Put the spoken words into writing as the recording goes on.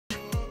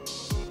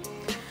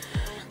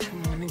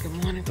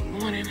good morning, good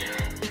morning.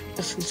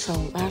 Listen, so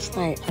last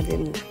night I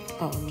didn't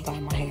dye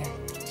my hair.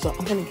 So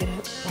I'm going to get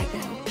up right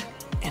now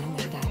and I'm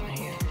going to dye my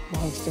hair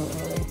while it's still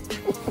early.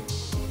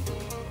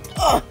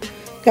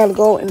 Gotta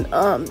go and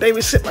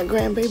babysit my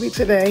grandbaby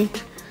today.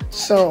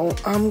 So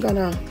I'm going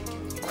to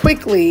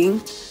quickly,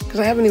 because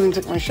I haven't even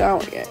took my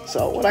shower yet.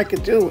 So what I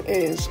could do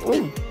is,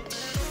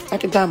 I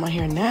could dye my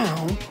hair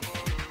now.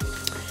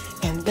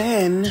 And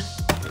then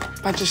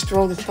if I just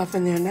throw the stuff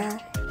in there now,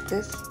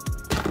 this.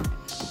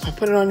 I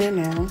put it on there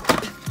now,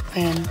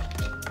 and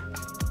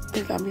I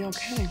think I'll be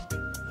okay.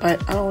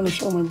 But I don't want to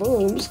show my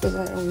boobs because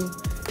I only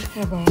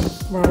have a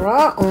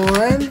bra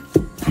on.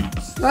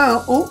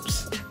 So,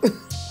 oops.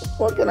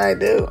 What can I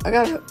do? I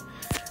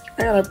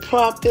gotta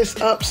prop this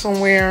up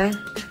somewhere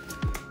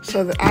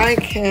so that I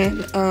can.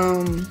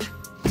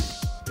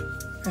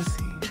 Let's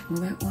see.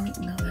 Will that work?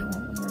 No, that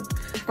won't work.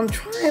 I'm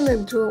trying to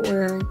do it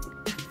where you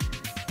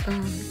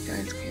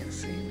guys can't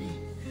see me.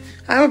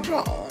 I have a bra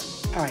on.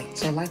 All right,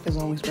 so life is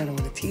always better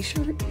with a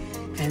t-shirt,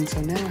 and so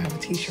now I have a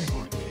t-shirt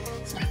on.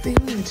 So I think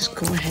I'm gonna just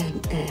go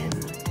ahead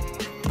and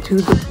do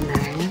this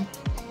now,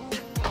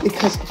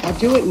 because if I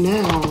do it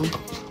now,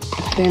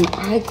 then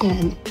I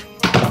can,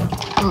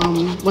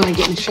 when I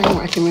get in the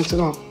shower, I can rinse it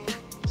off.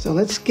 So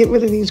let's get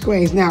rid of these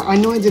grays. Now, I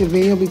know I did a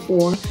video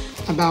before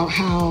about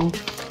how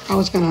I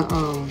was gonna,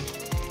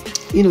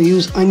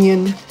 use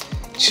onion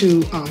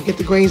to get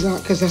the grays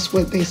out, because that's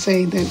what they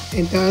say that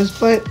it does,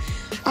 but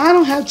I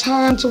don't have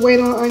time to wait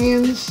on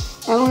onions.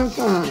 I don't have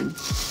time.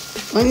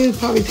 Onions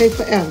probably take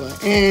forever.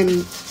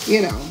 And,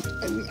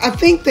 I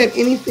think that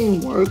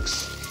anything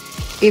works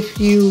if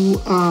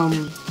you are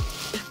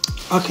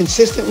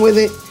consistent with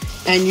it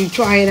and you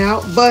try it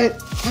out.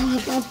 But I don't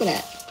have time for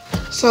that.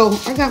 So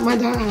I got my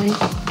dye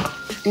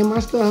and my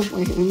stuff.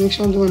 Wait, let me make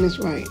sure I'm doing this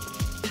right.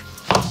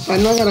 So I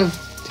know I got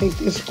to take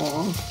this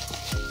off.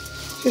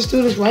 Just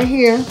do this right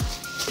here.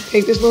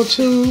 Take this little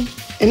tube.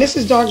 And this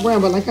is dark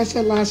brown, but like I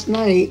said last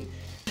night,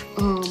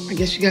 I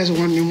guess you guys are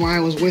wondering why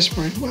I was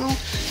whispering. Well,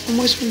 I'm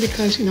whispering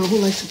because, who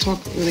likes to talk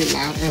really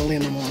loud early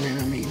in the morning?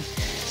 I mean,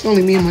 it's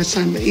only me and my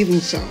son, but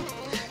even so.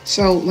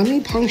 So let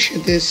me puncture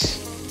this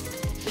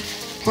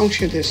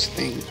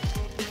thing.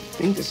 I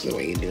think this is the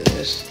way you do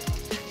this.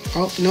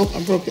 Oh, nope,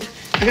 I broke it.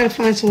 I gotta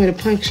find some way to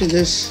puncture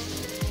this.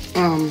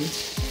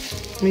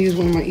 Let me use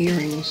one of my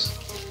earrings.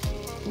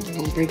 I'm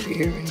gonna break the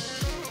earring.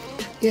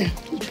 Yeah,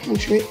 just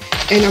puncture it.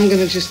 And I'm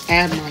gonna just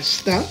add my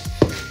stuff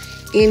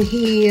in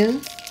here.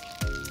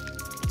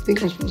 I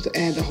think I'm supposed to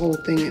add the whole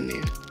thing in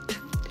there.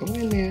 Go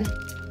in there.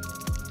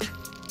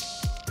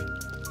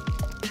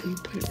 Let me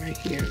put it right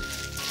here.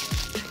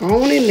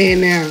 Go on in there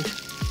now.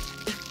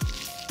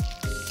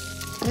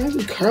 Why is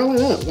it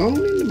curling up? Go on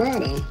in the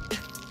bottom.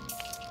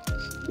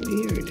 It's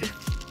weird.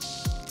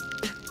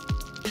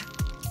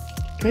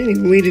 I didn't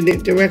even read the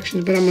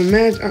directions, but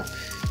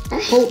I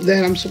hope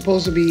that I'm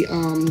supposed to be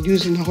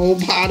using the whole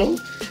bottle,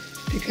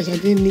 because I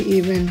didn't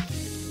even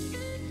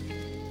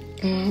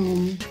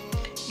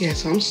yeah,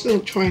 so I'm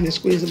still trying to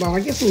squeeze the bottle. I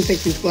guess I'm gonna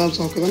take these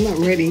gloves off because I'm not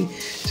ready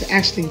to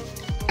actually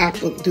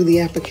do the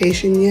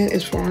application yet,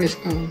 as far as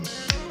putting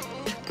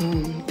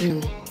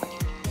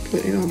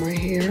it on my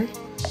hair.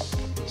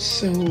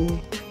 So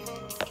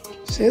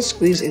it says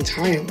squeeze the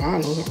entire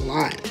bottle. It's a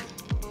lot.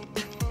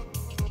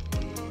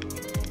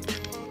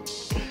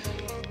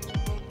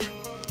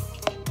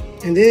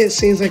 And then it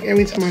seems like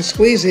every time I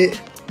squeeze it,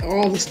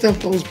 all the stuff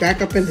goes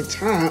back up in the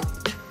top.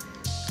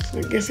 So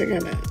I guess I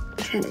gotta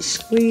try to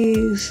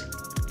squeeze.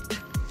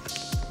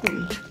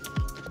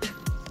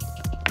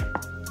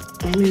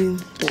 I mean,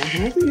 do I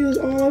have to use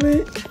all of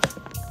it?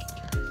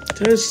 It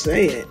does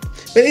say it.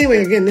 But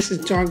anyway, again, this is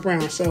dark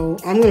brown. So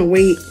I'm gonna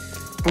wait.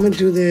 I'm gonna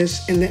do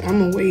this, and then I'm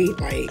gonna wait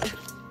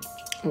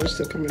it's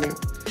still coming out.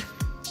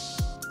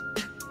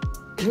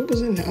 What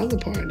was in the other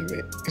part of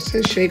it? It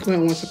says shake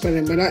well once I put it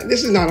in, but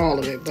this is not all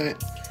of it, but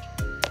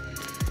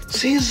it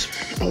seems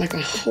like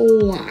a whole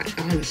lot,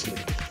 honestly.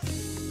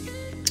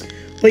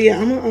 But yeah,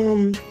 I'm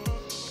gonna,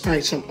 all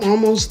right, so I'm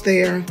almost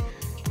there,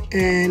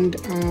 and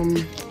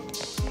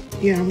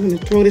yeah, I'm gonna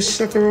throw this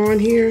sucker on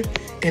here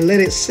and let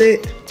it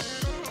sit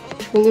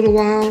for a little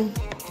while.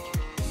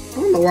 I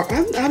don't know why,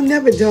 I've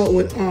never dealt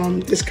with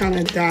this kind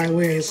of dye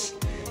where it's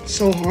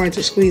so hard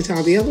to squeeze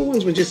out. The other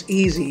ones were just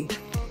easy.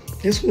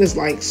 This one is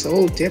like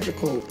so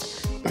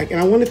difficult. And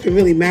I wonder if it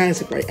really matters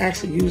if I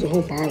actually use the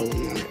whole bottle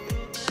or not.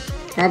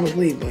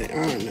 Probably, but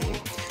I don't know.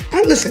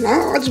 Listen,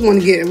 I just want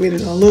to get rid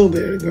of a little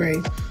bit of the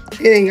gray.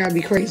 It ain't gotta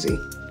be crazy.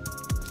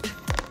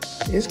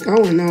 It's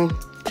going though.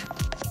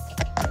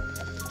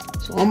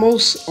 It's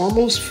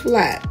almost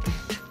flat.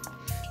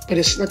 But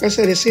it's like I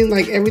said, it seems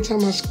like every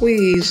time I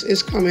squeeze,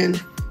 it's coming.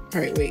 All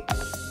right, wait.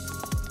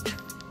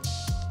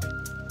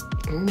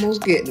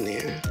 Almost getting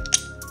there.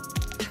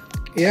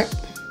 Yep.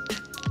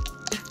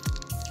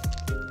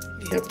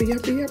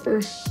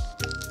 Yepper.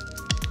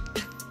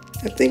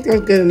 I think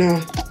that's good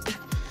enough.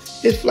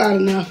 It's flat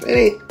enough. It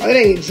ain't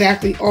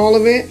exactly all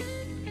of it.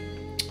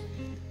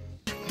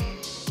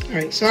 All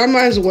right, so I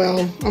might as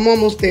well. I'm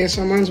almost there,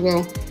 so I might as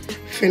well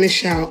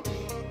finish out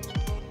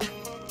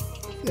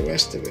the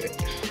rest of it.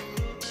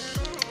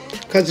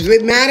 Because if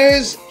it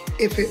matters,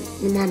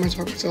 why am I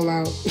talking so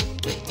loud?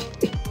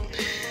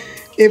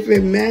 If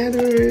it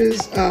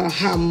matters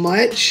how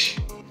much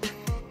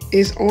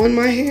is on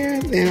my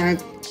hair, then I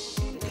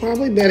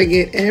probably better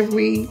get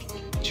every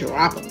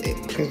drop of it.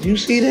 Because you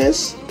see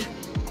this?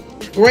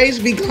 Grays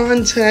be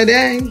gone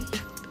today.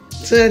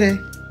 Today.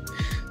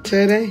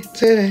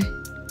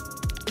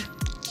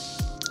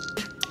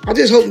 I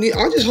just hope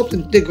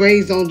the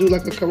grays don't do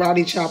like a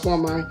karate chop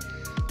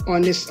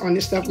on this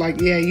stuff.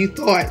 Like, yeah, you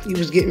thought you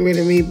was getting rid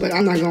of me, but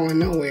I'm not going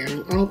nowhere.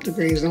 I hope the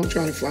grays don't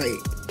try to fight.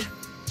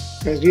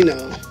 Because, you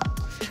know,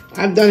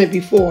 I've done it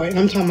before, and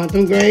I'm talking about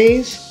them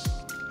grays.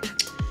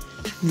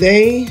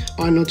 They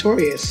are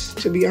notorious,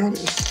 to be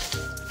honest.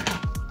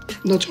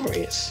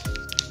 Notorious.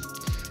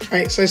 All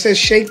right, so it says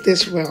shake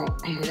this well.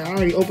 Oh my God, I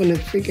already opened the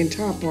freaking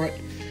top part.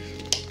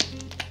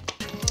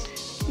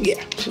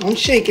 Yeah, so I'm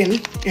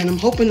shaking, and I'm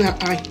hoping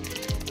that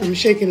I'm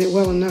shaking it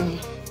well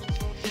enough.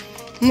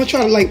 I'm gonna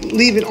try to like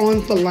leave it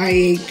on for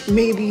like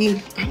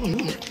maybe, I don't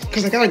know,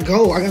 because I gotta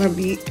go. I gotta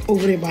be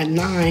over there by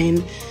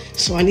 9.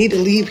 So I need to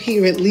leave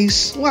here at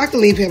least, well, I can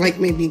leave here like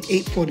maybe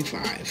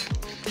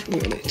 8:45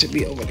 really, to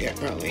be over there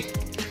early.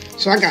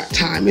 So I got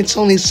time. It's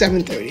only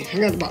 7:30. I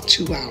got about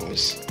 2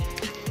 hours.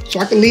 So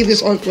I can leave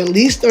this on for at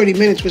least 30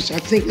 minutes, which I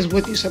think is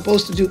what you're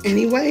supposed to do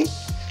anyway.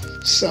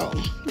 So,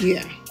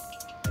 yeah.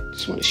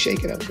 Just want to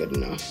shake it up good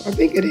enough. I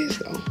think it is,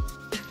 though.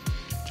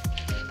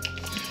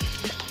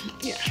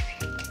 Yeah.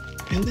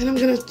 And then I'm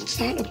going to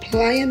start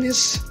applying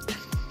this.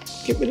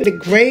 Get rid of the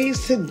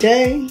grays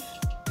today.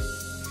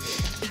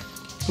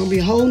 Gonna be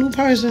a whole new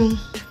person.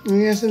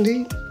 Yes,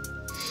 indeed.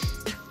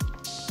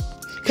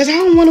 Because I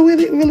don't want to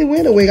really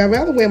wear the wig. I'd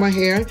rather wear my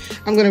hair.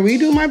 I'm going to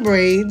redo my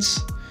braids.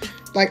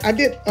 Like, I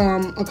did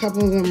a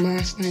couple of them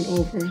last night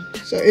over.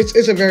 So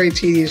it's a very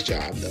tedious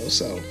job, though.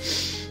 So,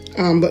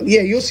 but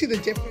yeah, you'll see the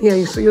difference.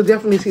 Yeah, so you'll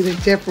definitely see the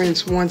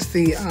difference once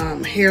the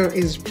hair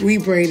is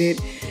rebraided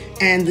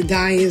and the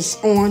dye is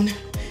on.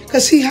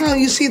 Because see how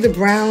you see the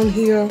brown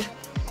here?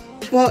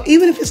 Well,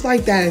 even if it's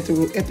like that at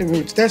the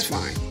roots, that's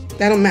fine.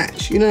 That'll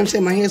match. You know what I'm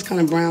saying? My hair's kind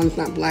of brown. It's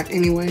not black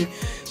anyway.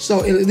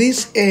 So at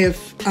least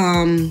if,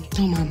 don't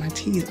mind my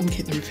teeth. I'm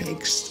getting them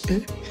fixed.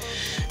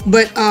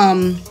 But,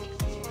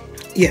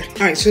 yeah.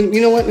 All right. So you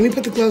know what? Let me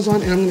put the gloves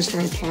on and I'm going to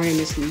start applying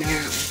this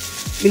now.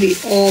 We need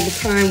all the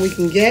time we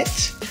can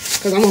get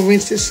because I'm going to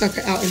rinse this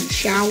sucker out in the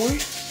shower.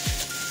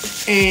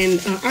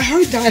 And I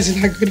heard dyes are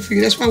not good for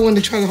you. That's why I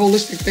wanted to try the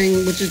holistic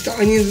thing, which is the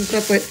onions and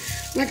stuff. But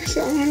like I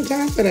said, I don't have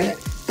time for that.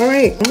 All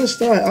right. I'm going to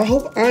start. I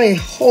hope.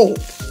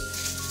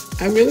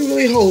 I really,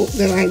 really hope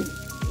that I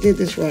did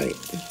this right.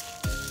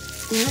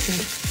 Okay.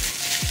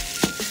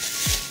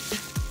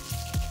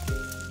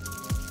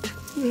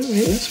 All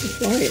right, let's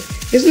apply it.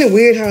 Isn't it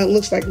weird how it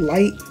looks like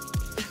light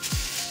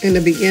in the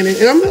beginning?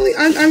 And I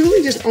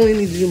really just only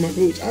need to do my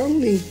roots. All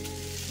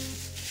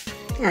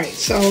right,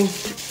 so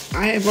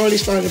I have already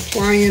started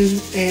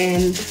applying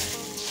and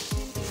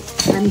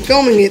I'm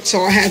filming it,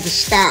 so I had to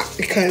stop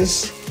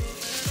because,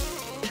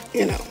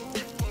 you know,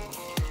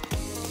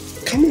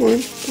 come on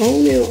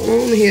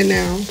here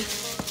now.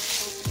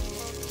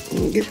 I'm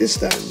gonna get this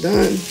stuff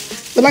done.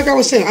 But like I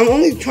was saying, I'm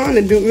only trying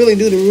to really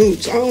do the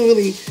roots.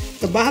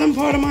 The bottom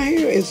part of my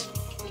hair is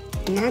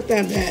not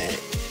that bad.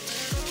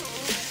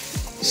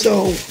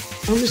 So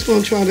I'm just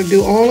gonna try to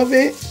do all of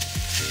it.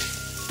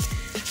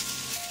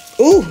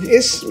 Ooh,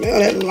 it smells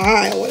that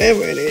lye or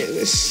whatever it is.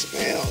 It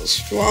smells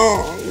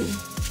strong.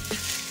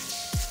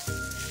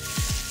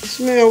 It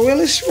smells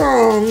really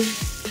strong.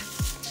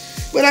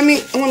 But I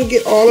mean, I want to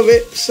get all of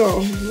it, so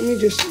let me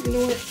just, you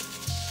know what?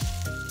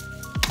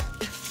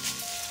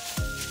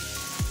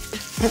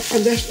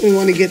 I definitely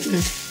want to get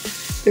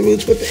the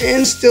roots, but the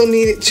ends still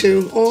need it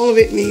too. All of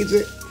it needs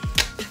it.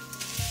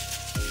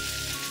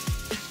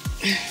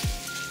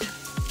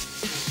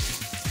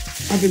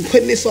 I've been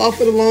putting this off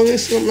for the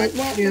longest, so I'm like,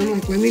 well, yeah, I'm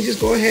like, let me just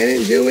go ahead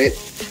and do it,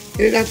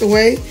 get it out the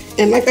way.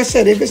 And like I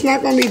said, if it's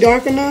not going to be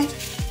dark enough,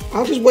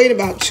 I'll just wait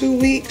about 2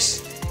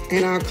 weeks,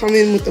 and I'll come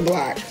in with the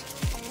black.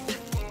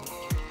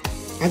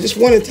 I just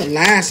want it to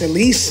last at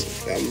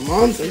least a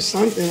month or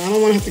something. I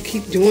don't want to have to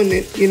keep doing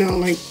it, you know,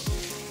 like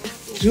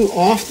too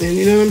often,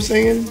 you know what I'm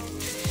saying?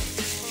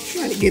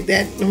 Trying to get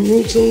the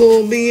roots a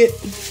little bit.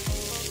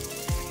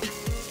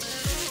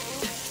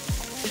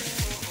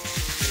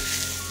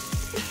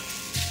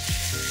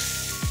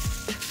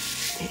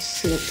 Let's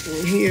sit up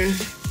on here.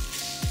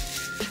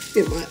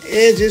 Get my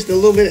edges, the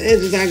little bit of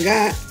edges I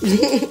got.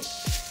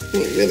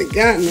 Ain't really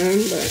got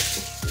none, but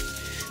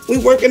we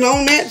working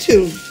on that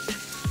too.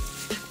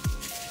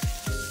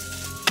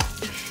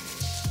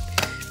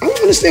 I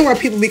don't understand why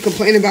people be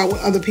complaining about what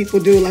other people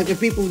do. Like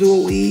if people do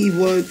a weave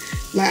or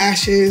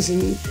lashes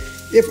and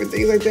different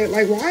things like that.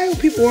 Like why are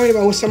people worried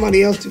about what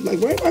somebody else do? Like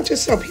worry about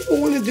yourself. People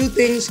want to do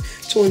things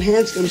to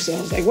enhance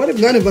themselves. Like what if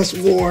none of us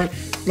wore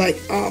like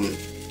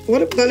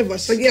what if none of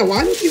us? Like yeah,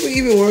 why do people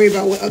even worry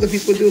about what other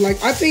people do?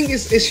 Like I think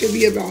it should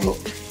be about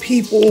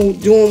people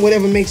doing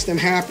whatever makes them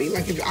happy.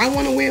 Like if I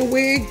want to wear a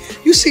wig,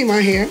 you see my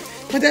hair,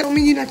 but that don't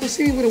mean you're not gonna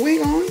see me with a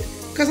wig on.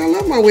 because I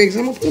love my wigs.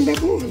 I'm going to put them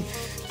back on.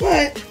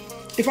 But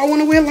if I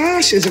want to wear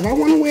lashes, if I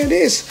want to wear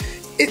this,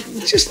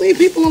 just leave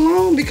people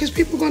alone, because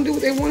people are going to do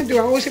what they want to do.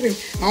 I always say,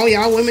 oh,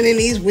 y'all women in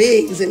these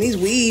wigs and these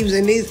weaves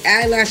and these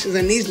eyelashes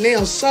and these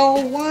nails. So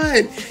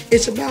what?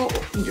 It's about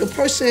a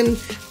person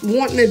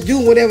wanting to do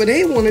whatever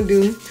they want to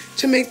do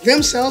to make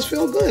themselves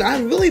feel good.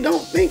 I really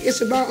don't think it's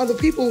about other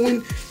people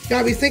when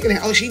y'all be thinking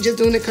that, oh, she just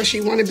doing it because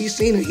she want to be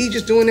seen, or he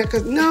just doing that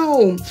because,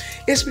 no.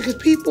 It's because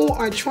people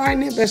are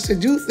trying their best to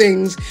do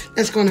things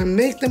that's going to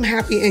make them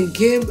happy and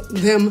give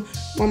them,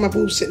 why my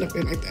boob's sitting up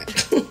there like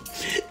that?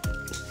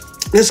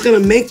 That's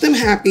going to make them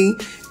happy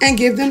and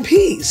give them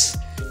peace.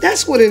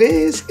 That's what it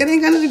is. It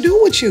ain't got nothing to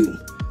do with you.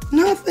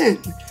 Nothing.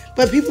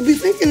 But people be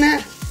thinking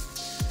that,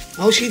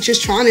 oh, she's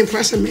just trying to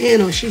impress a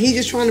man, or he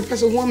just trying to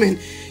impress a woman.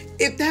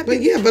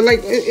 But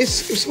like,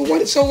 so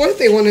what if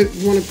they want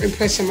to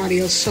impress somebody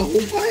else? So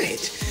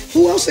what?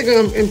 Who else are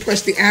going to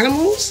impress? The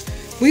animals?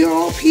 We are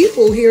all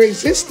people here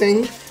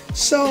existing.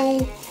 So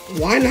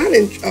why not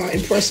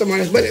impress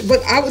somebody else?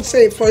 But I would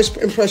say first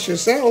impress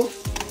yourself.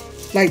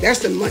 Like, that's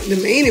the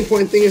main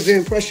important thing, is to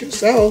impress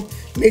yourself.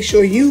 Make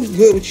sure you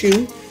good with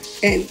you,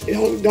 and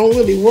don't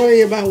really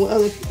worry about what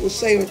other people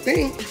say or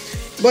think.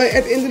 But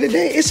at the end of the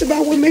day, it's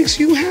about what makes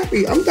you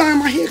happy. I'm dyeing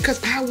my hair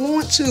because I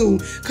want to,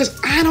 because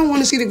I don't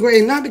want to see the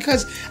grave, not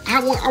because I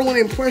want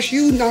to impress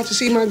you not to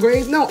see my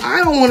grave. No,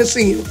 I don't want to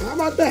see you. How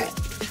about that?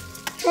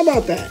 How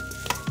about that?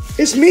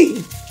 It's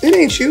me. It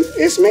ain't you.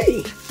 It's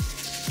me.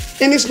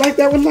 And it's like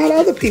that with a lot of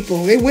other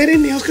people. They wear their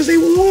nails because they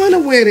want to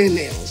wear their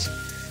nails.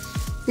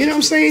 You know what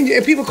I'm saying?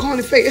 And people calling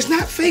it fake. It's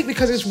not fake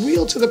because it's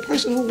real to the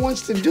person who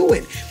wants to do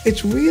it.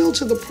 It's real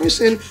to the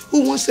person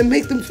who wants to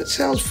make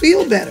themselves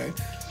feel better.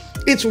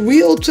 It's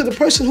real to the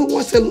person who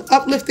wants to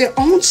uplift their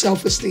own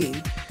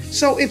self-esteem.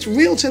 So it's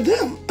real to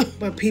them.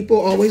 But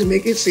people always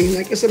make it seem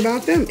like it's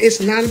about them.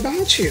 It's not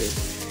about you.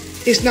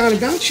 It's not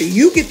about you.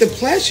 You get the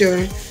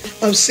pleasure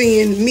of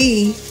seeing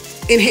me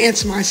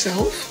enhance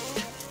myself.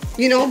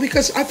 You know,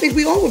 because I think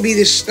we all would be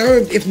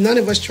disturbed if none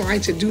of us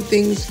tried to do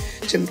things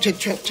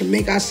to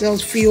make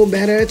ourselves feel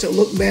better, to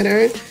look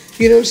better.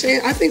 You know what I'm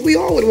saying? I think we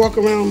all would walk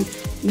around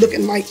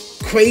looking like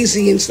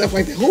crazy and stuff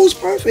like that. Who's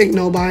perfect?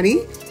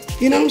 Nobody.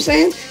 You know what I'm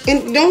saying?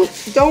 And don't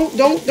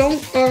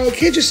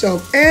kid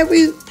yourself.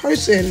 Every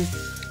person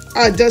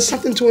does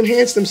something to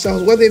enhance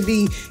themselves, whether it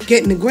be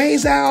getting the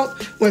grays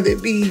out, whether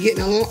it be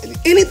getting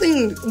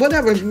anything,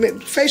 whatever,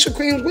 facial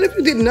creams. What if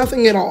you did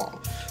nothing at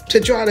all to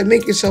try to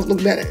make yourself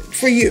look better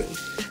for you?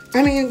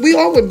 I mean, we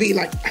all would be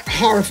like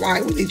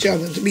horrified with each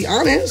other, to be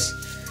honest.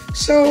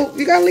 So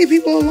you gotta leave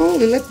people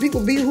alone and let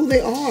people be who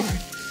they are.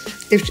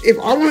 If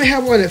I want to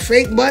have a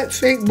fake butt,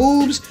 fake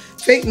boobs,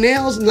 fake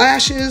nails,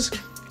 lashes,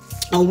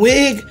 a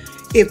wig,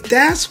 if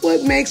that's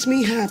what makes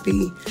me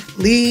happy,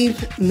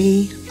 leave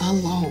me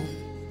alone.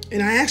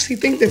 And I actually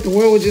think that the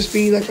world would just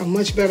be like a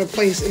much better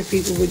place if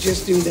people would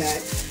just do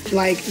that.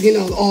 Like, you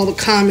know, all the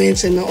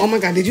comments and oh my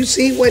God, did you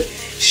see what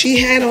she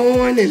had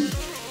on? And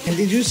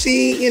did you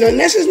see, you know, and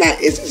that's just not,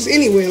 it's just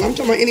anywhere. I'm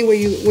talking about anywhere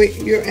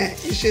you're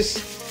at. It's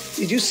just,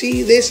 did you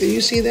see this and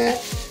you see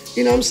that?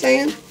 You know what I'm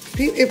saying?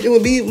 If it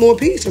would be more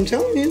peace, I'm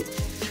telling you.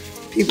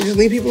 People just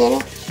leave people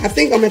alone. I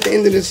think I'm at the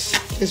end of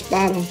this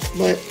bottle,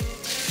 but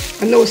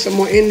I know there's some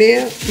more in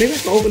there. Maybe I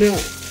can open it up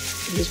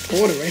and just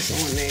pour the rest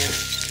on there.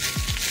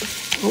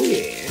 Oh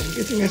yeah,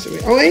 get the rest of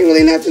it. Oh, ain't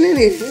really nothing in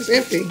here. It's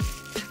empty.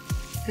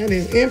 That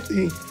is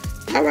empty.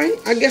 All right,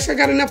 I guess I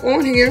got enough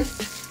on here.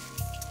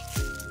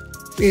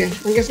 Yeah,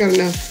 I guess I got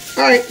enough.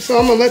 All right, so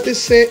I'm gonna let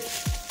this sit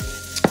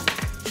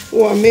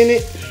for a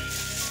minute.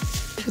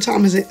 What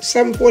time is it?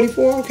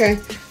 7:44. Okay,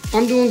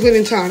 I'm doing good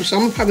in time, so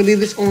I'm gonna probably leave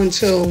this on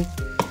until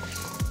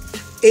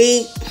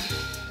 8.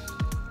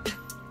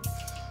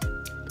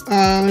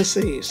 Let's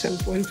see,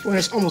 7:44.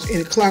 That's almost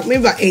 8 o'clock.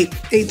 Maybe about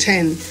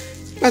 8:10.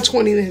 About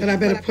 20 minutes. But I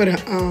better put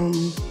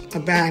a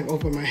bag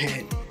over my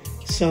head.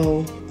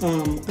 So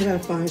I gotta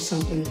find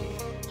something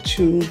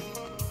to.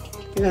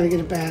 I gotta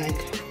get a bag.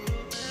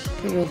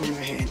 Put it over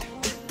my head.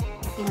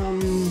 All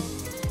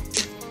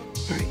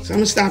right. So I'm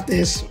gonna stop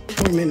this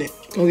for a minute.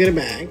 Go get a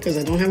bag because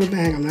I don't have a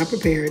bag. I'm not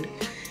prepared.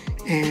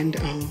 And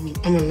I'm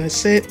gonna let it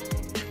sit.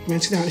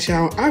 Rinse it out in the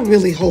shower. I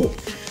really hope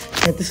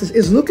that this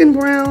is looking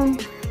brown.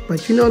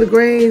 But you know the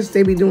grays,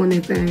 they be doing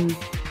their thing.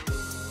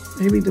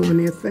 They be doing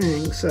their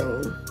thing.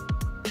 So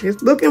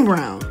it's looking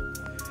brown.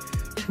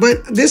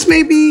 But this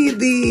may be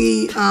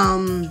the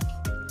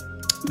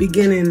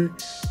beginning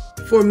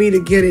for me to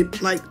get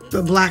it like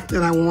the black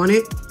that I want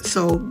it.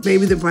 So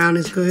maybe the brown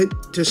is good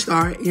to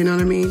start. You know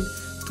what I mean?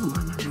 Don't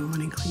mind my room. I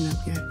didn't clean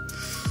up yet.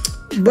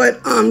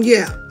 But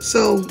yeah.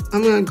 So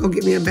I'm gonna go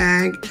get me a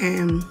bag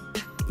and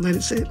let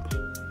it sit.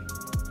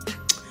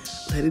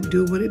 Let it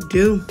do what it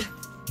do.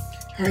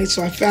 All right,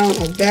 so I found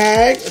a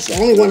bag. It's the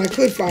only one I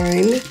could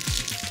find.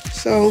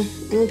 So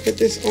I'm gonna put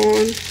this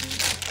on.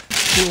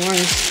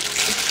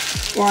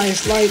 Why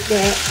it's like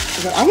that.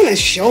 But I want to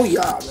show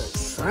y'all the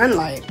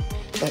sunlight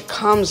that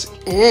comes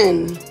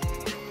in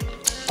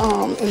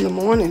the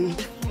morning.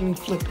 Let me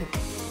flip it.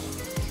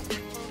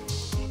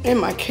 In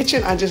my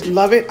kitchen, I just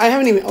love it. I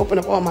haven't even opened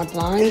up all my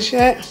blinds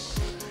yet.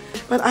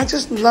 But I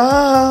just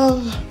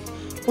love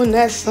when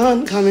that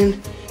sun coming.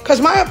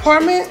 Because my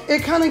apartment,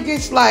 it kind of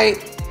gets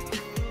like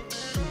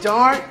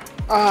dark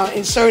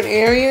in certain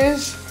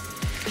areas.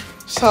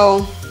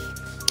 So,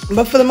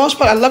 but for the most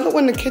part, I love it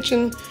when the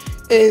kitchen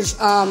is,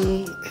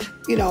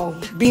 you know,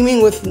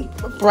 beaming with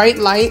bright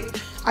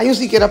light. I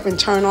usually get up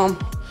and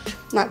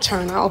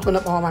I open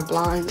up all my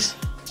blinds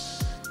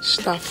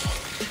stuff.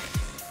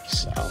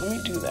 So let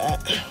me do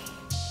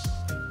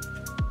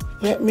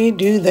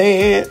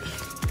that.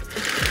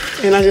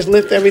 And I just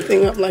lift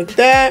everything up like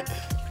that.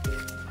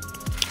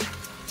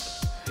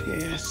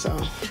 Yeah, so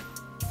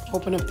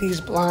open up these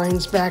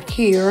blinds back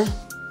here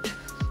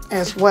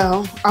as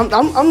well. I'm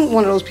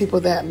one of those people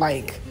that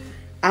like,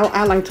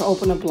 I like to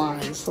open up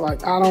blinds.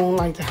 Like, I don't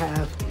like to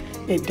have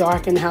it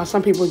dark in the house.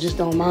 Some people just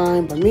don't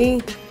mind, but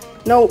me,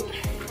 nope.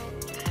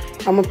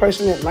 I'm a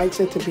person that likes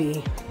it to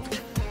be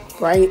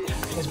bright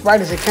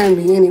as it can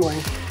be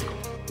anyway.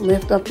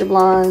 Lift up the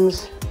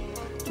blinds,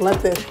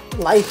 let the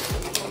light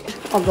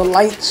of the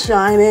light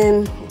shine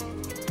in.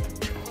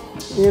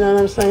 You know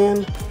what I'm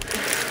saying?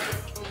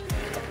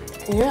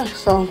 Yeah,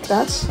 so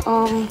that's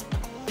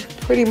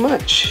pretty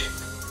much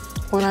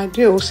what I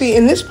do. See,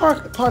 in this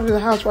part of the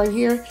house right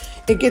here,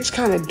 it gets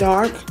kind of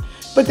dark,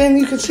 but then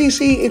you can see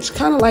it's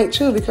kind of light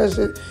too because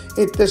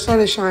the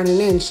sun is shining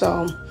in.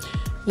 So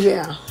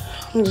yeah,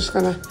 I'm just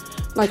gonna,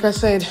 like I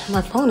said,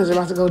 my phone is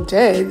about to go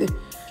dead,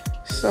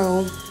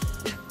 so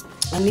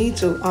I need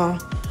to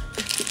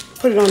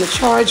put it on the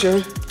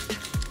charger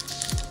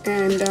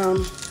and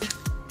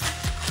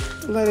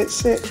let it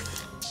sit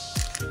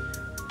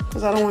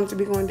because I don't want it to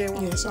be going dead.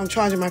 Yeah, so I'm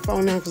charging my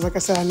phone now because, like I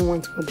said, I didn't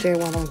want it to go dead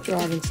while I was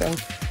driving. So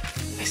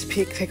let's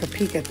take a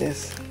peek at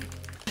this.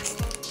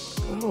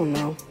 I don't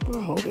know. I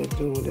hope it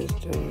do what it's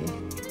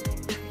doing.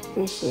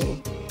 Let's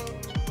see.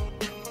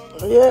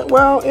 Yeah,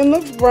 well, it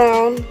looks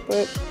brown,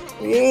 but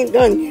we ain't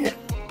done yet.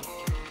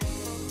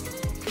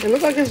 It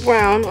looks like it's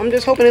brown. I'm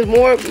just hoping it's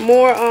more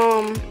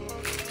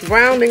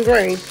brown than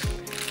gray.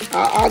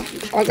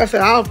 Like I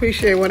said, I'll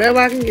appreciate whatever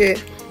I can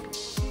get.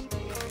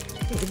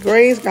 The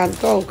gray's got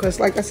to go because,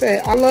 like I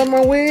said, I love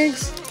my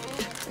wigs,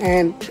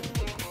 and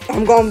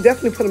I'm going to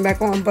definitely put them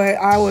back on. But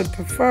I would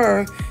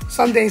prefer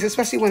some days,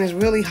 especially when it's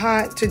really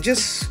hot, to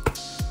just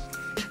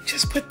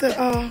put the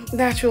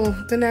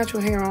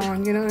natural hair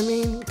on. You know what I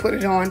mean? Put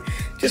it on.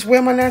 Just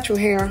wear my natural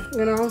hair.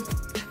 You know.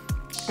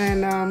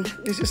 And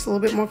it's just a little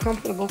bit more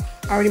comfortable.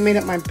 I already made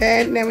up my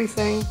bed and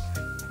everything.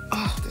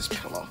 Oh, this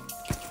pillow.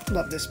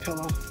 Love this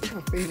pillow.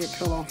 My favorite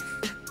pillow.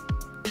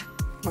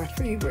 My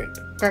favorite.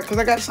 Because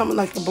I got something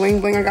like the bling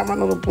bling. I got my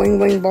little bling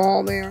bling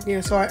ball there.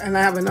 Yeah, so I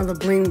have another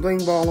bling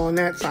bling ball on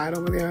that side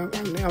over there,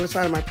 on the other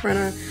side of my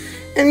printer.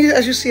 And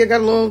as you see, I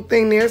got a little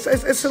thing there. It's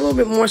a little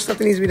bit more stuff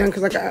that needs to be done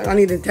because I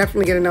need to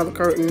definitely get another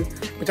curtain,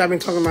 which I've been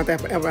talking about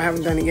that forever. I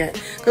haven't done it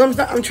yet. Because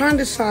I'm trying to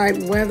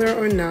decide whether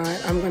or not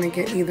I'm going to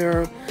get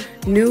either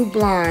new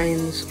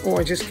blinds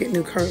or just get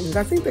new curtains.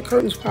 I think the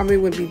curtains probably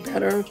would be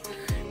better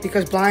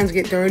because blinds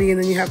get dirty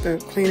and then you have to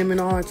clean them and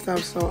all that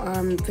stuff. So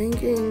I'm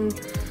thinking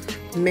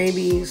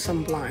maybe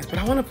some blinds. But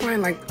I want to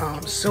find like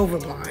silver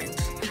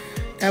blinds.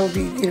 That would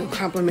be, you know,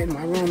 complimenting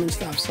my room and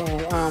stuff. So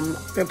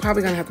they're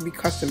probably going to have to be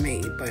custom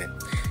made. But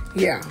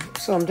yeah,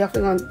 so I'm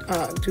definitely going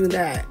to do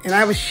that. And I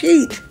have a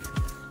sheet.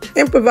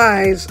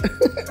 Improvise.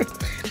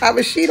 I have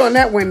a sheet on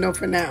that window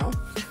for now.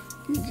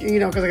 You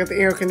know, because I got the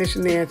air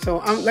conditioner there. So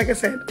like I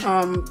said,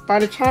 by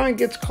the time it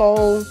gets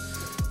cold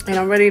and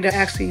I'm ready to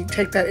actually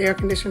take that air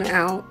conditioner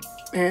out,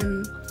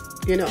 and,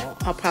 you know,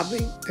 I'll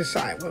probably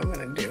decide what I'm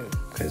going to do.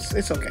 Because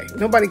it's okay.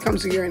 Nobody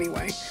comes here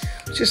anyway.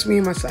 It's just me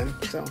and my son.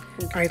 So,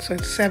 all right, so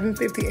it's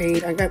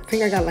 7:58. I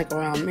think I got like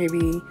around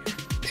maybe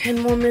 10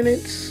 more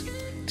minutes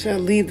to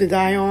leave the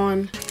dye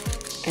on.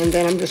 And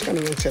then I'm just going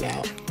to rinse it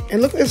out.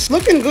 And look, it's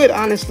looking good,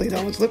 honestly,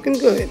 though. It's looking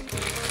good.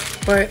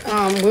 But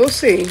we'll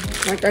see.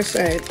 Like I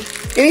said,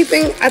 I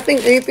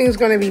think anything's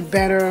going to be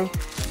better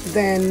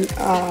than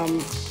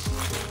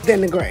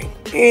the gray.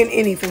 And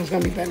anything's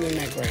going to be better than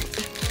that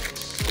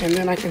gray. And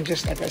then I can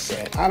just, like I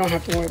said, I don't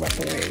have to worry about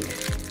the wig.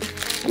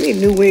 I need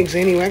new wigs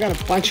anyway. I got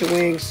a bunch of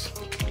wigs.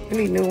 I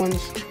need new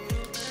ones.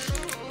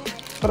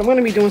 But I'm going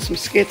to be doing some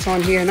skits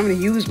on here, and I'm going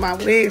to use my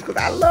wigs because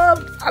I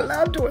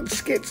love doing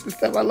skits and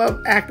stuff. I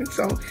love acting.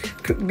 So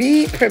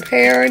be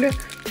prepared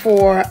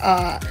for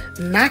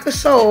Knock a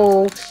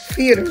Soul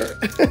Theater.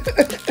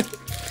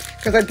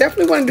 Because I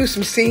definitely want to do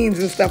some scenes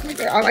and stuff like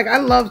that.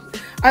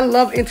 I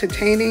love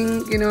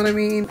entertaining, you know what I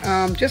mean?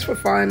 Just for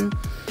fun.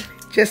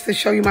 Just to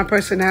show you my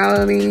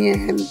personality.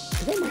 And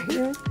is that my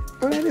hair?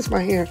 Oh, that is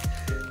my hair.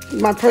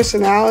 My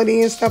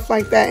personality and stuff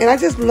like that. And I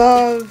just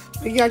love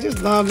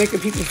making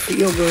people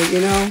feel good,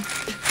 you know.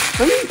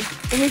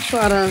 Let me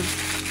try to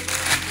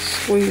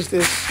squeeze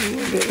this a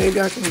little bit. Maybe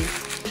I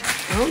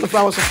don't know if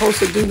I was supposed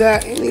to do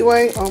that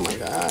anyway. Oh my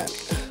God.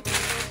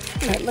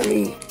 Let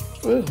me,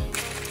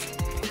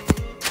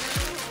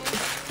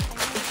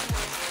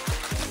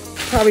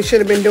 probably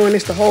should have been doing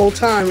this the whole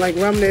time, like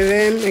rubbing it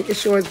in, making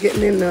sure it's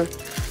getting into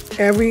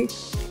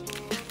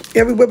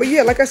everywhere. But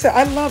yeah, like I said,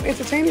 I love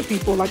entertaining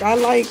people. Like I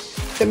like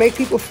to make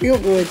people feel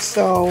good.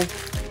 So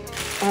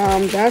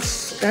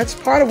that's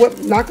part of what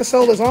Naka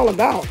Soul is all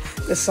about.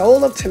 The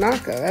soul of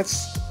Tanaka.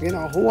 That's, you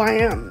know, who I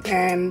am.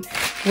 And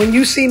when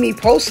you see me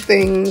post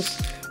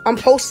things, I'm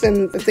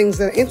posting the things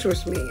that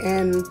interest me,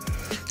 and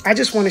I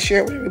just want to share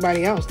it with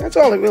everybody else. That's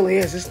all it really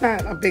is. It's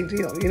not a big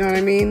deal. You know what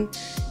I mean?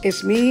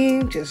 It's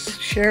me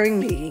just sharing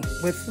me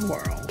with the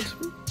world.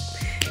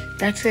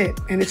 That's it.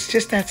 And it's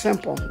just that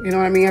simple. You know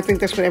what I mean? I think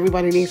that's what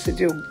everybody needs to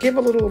do. Give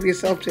a little of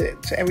yourself to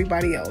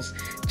everybody else.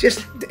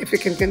 Just if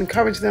it can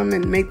encourage them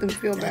and make them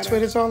feel better. That's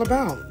what it's all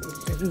about.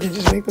 If you can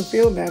just make them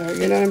feel better.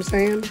 You know what I'm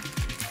saying?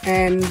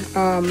 And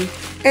I'm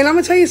going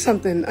to tell you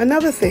something.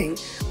 Another thing.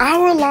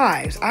 Our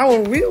lives,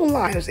 our real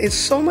lives, is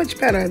so much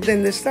better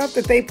than the stuff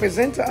that they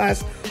present to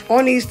us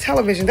on these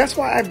television. That's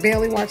why I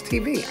barely watch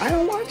TV. I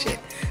don't watch it.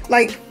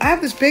 Like, I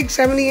have this big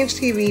 70-inch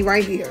TV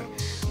right here.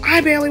 I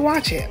barely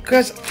watch it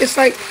because it's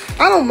like,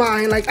 I don't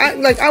mind. Like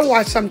I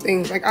watch some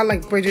things. Like I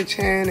like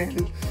Bridgerton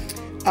and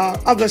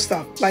other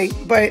stuff. Like,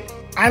 but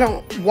I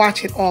don't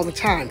watch it all the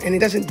time, and it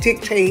doesn't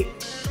dictate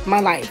my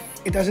life.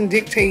 It doesn't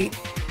dictate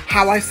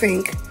how I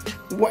think.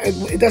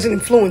 It doesn't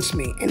influence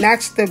me, and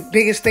that's the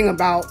biggest thing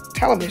about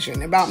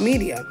television, about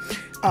media,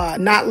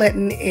 not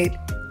letting it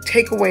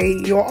take away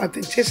your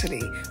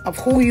authenticity of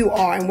who you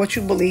are and what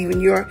you believe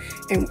in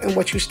and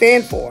what you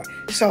stand for.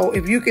 So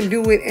if you can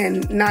do it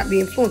and not be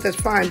influenced, that's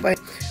fine. But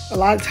a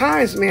lot of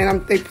times,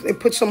 man, they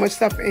put so much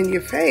stuff in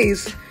your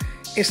face.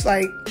 It's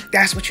like,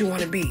 that's what you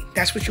want to be.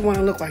 That's what you want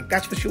to look like.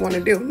 That's what you want to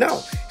do.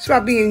 No, it's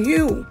about being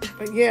you.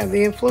 But yeah,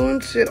 the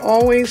influence should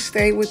always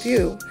stay with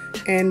you.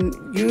 And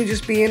you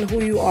just being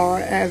who you are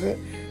as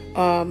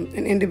an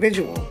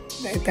individual.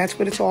 That's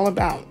what it's all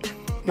about.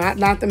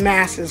 Not the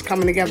masses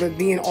coming together,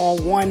 being all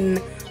one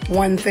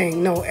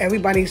thing. No,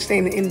 everybody's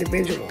staying an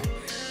individual.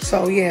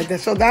 So yeah,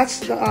 that's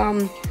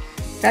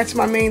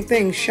my main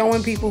thing,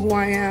 showing people who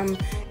I am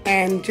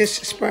and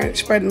just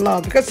spreading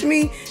love. Because to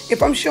me,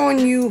 if I'm showing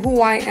you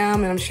who I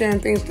am and I'm sharing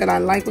things that I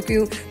like with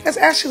you, that's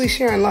actually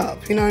sharing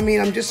love. You know what I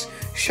mean? I'm just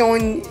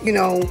showing,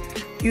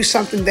 you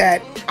something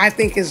that I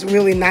think is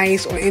really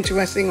nice or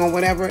interesting or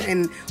whatever,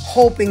 and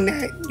hoping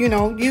that,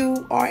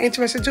 you are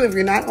interested too. If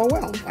you're not, oh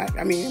well.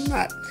 I mean, I'm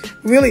not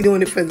really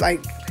doing it for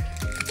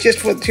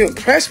to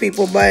impress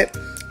people, but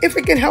if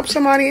it can help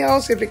somebody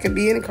else, if it can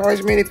be an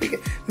encouragement, if it can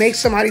make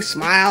somebody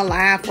smile,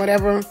 laugh,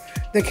 whatever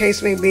the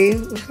case may be,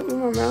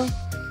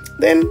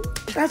 then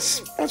that's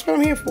what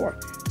I'm here for.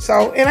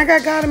 So, and I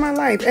got God in my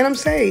life, and I'm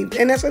saved,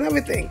 and that's another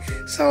thing.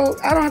 So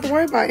I don't have to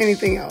worry about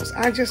anything else.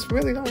 I just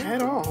really don't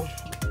at all.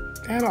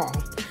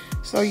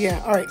 So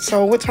yeah, all right.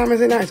 So what time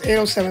is it now? It's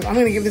 8:07. I'm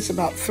gonna give this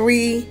about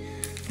 3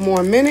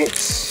 more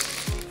minutes.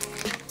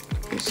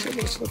 Let's see what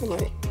it's looking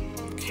like.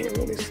 Can't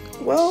really see.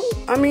 Well,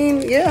 I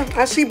mean, yeah,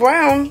 I see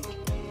brown.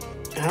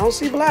 I don't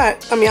see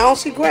black. I don't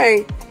see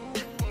gray.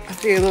 I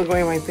see a little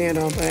gray right there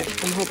though, but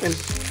I'm hoping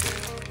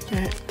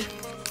that,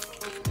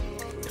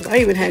 because I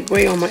even had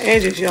gray on my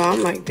edges, y'all.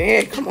 I'm like,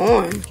 Dad, come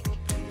on.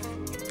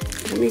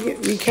 Let me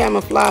get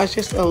re-camouflage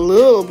just a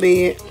little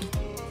bit.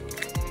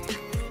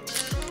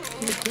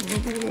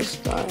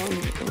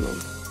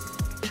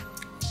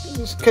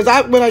 Because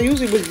what I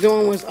usually was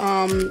doing was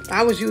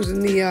I was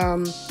using the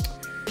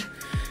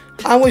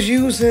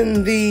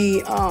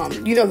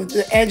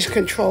the edge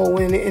control,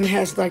 and it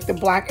has like the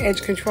black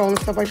edge control and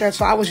stuff like that.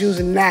 So I was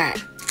using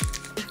that,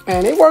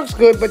 and it works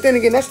good. But then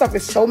again, that stuff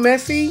is so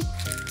messy.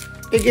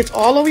 It gets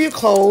all over your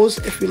clothes.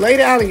 If you lay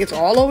down, it gets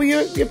all over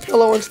your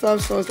pillow and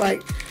stuff. So it's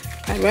like,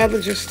 I'd rather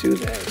just do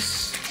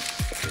this.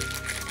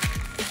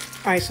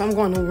 All right, so I'm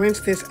going to rinse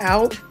this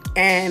out,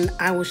 and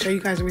I will show you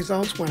guys the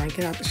results when I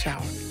get out the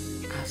shower.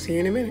 I'll see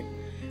you in a minute.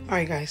 All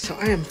right, guys, so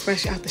I am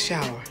fresh out the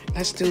shower.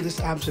 Let's do this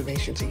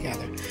observation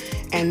together.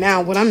 And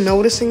now what I'm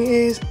noticing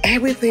is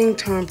everything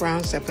turned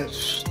brown except for,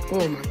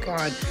 oh my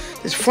God,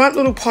 this front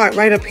little part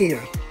right up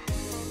here.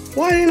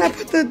 Why didn't I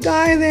put the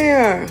dye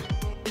there?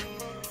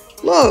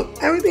 Look,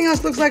 everything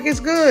else looks like it's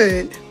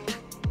good.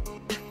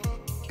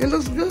 It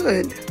looks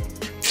good.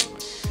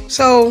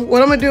 So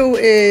what I'm gonna do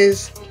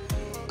is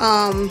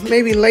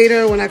maybe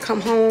later when I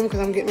come home, because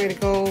I'm getting ready to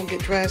go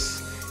get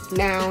dressed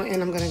now,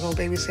 and I'm gonna go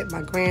babysit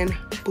my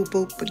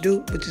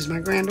boop, which is my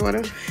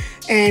granddaughter.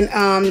 And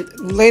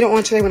later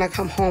on today when I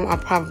come home, I'll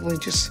probably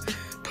just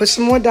put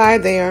some more dye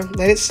there,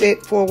 let it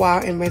sit for a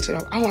while, and rinse it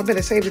off. Oh, I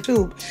better save the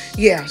tube.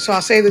 Yeah, so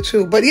I'll save the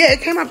tube. But yeah, it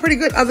came out pretty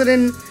good, other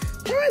than,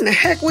 why in the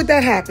heck would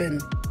that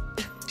happen?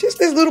 Just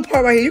this little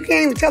part right here. You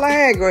can't even tell I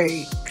had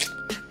gray.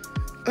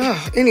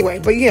 Anyway,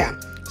 but yeah.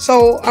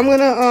 So I'm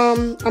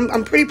gonna,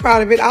 I'm pretty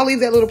proud of it. I'll leave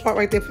that little part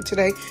right there for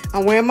today.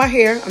 I'm wearing my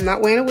hair. I'm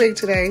not wearing a wig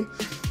today.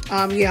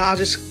 Yeah, I'll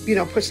just,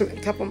 put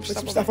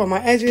some stuff on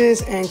my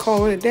edges and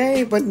call it a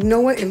day. But you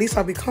know what? At least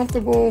I'll be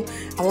comfortable.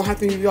 I won't have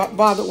to be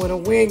bothered with a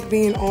wig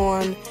being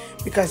on,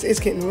 because it's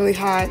getting really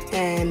hot,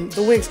 and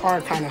the wigs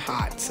are kind of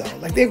hot. So,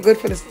 like, they're good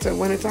for the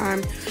winter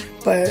time.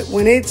 But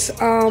when it's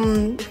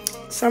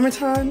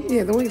summertime,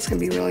 yeah, the wigs can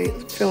be really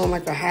feeling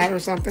like a hat or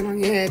something on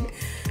your head.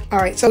 All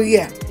right, so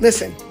yeah,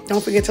 listen,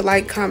 don't forget to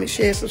like, comment,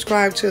 share,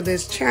 subscribe to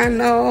this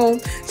channel.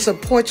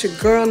 Support your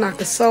girl,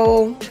 Naka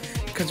Soul.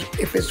 Because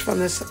if it's from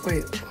this,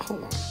 wait,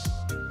 hold on.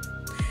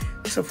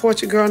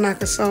 Support your girl, not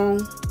the soul.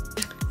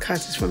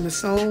 Because it's from the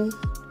soul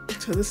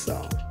to the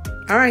soul.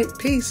 All right,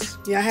 peace.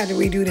 Yeah, I had to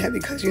redo that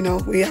because, you know,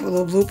 we have a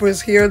little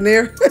bloopers here and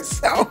there.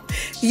 So,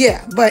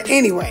 yeah. But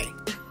anyway,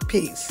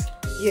 peace.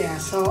 Yeah,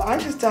 so I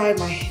just dyed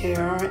my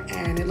hair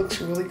and it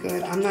looks really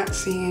good. I'm not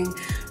seeing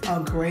a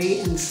gray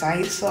in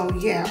sight. So,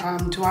 yeah,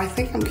 do I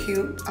think I'm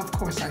cute? Of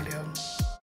course I do.